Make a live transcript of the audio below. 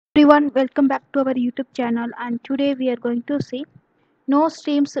Everyone, welcome back to our YouTube channel, and today we are going to see no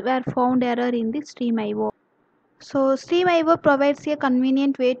streams were found error in the Stremio. So Stremio provides a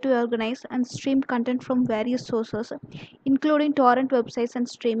convenient way to organize and stream content from various sources, including torrent websites and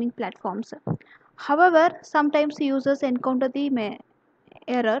streaming platforms. However, sometimes users encounter the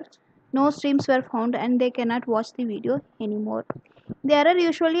error, no streams were found and they cannot watch the video anymore. The error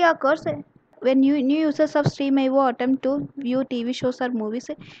usually occurs when new users of Stremio attempt to view TV shows or movies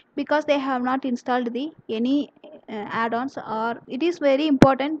because they have not installed the any add-ons, or it is very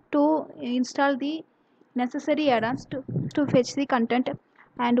important to install the necessary add-ons to fetch the content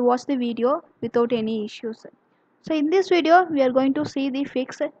and watch the video without any issues. So in this video we are going to see the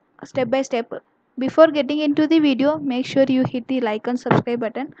fix step by step. Before getting into the video, make sure you hit the like and subscribe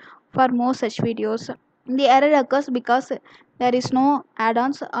button for more such videos. The error occurs because there is no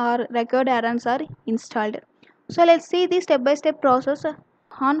add-ons or required add-ons are installed. So let's see the step-by-step process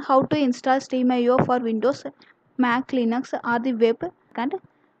on how to install Stremio for Windows, Mac, Linux or the web and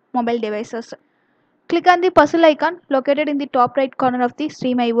mobile devices. Click on the puzzle icon located in the top right corner of the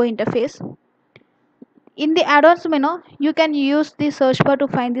Stremio interface. In the add-ons menu, you can use the search bar to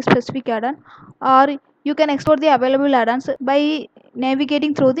find the specific add-on, or you can explore the available add-ons by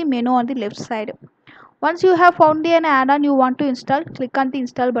navigating through the menu on the left side. Once you have found an add-on you want to install, click on the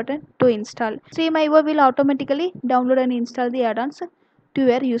install button to install. Stremio will automatically download and install the add-ons to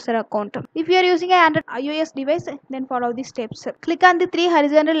your user account. If you are using an Android iOS device, then follow the steps. Click on the three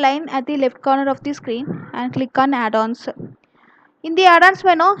horizontal line at the left corner of the screen and click on add-ons. In the add-ons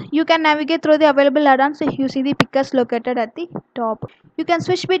menu, you can navigate through the available add-ons using the pickers located at the top. You can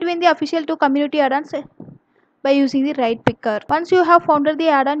switch between the official to community add-ons by using the right picker. Once you have found the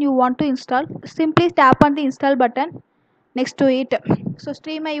add-on you want to install, simply tap on the install button next to it. So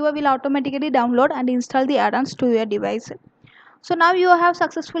Stremio will automatically download and install the add-ons to your device. So now you have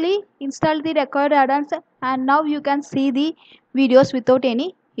successfully installed the required add-ons and now you can see the videos without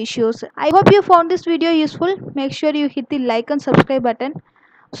any issues. I hope you found this video useful. Make sure you hit the like and subscribe button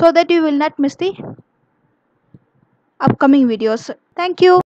so that you will not miss the upcoming videos. Thank you.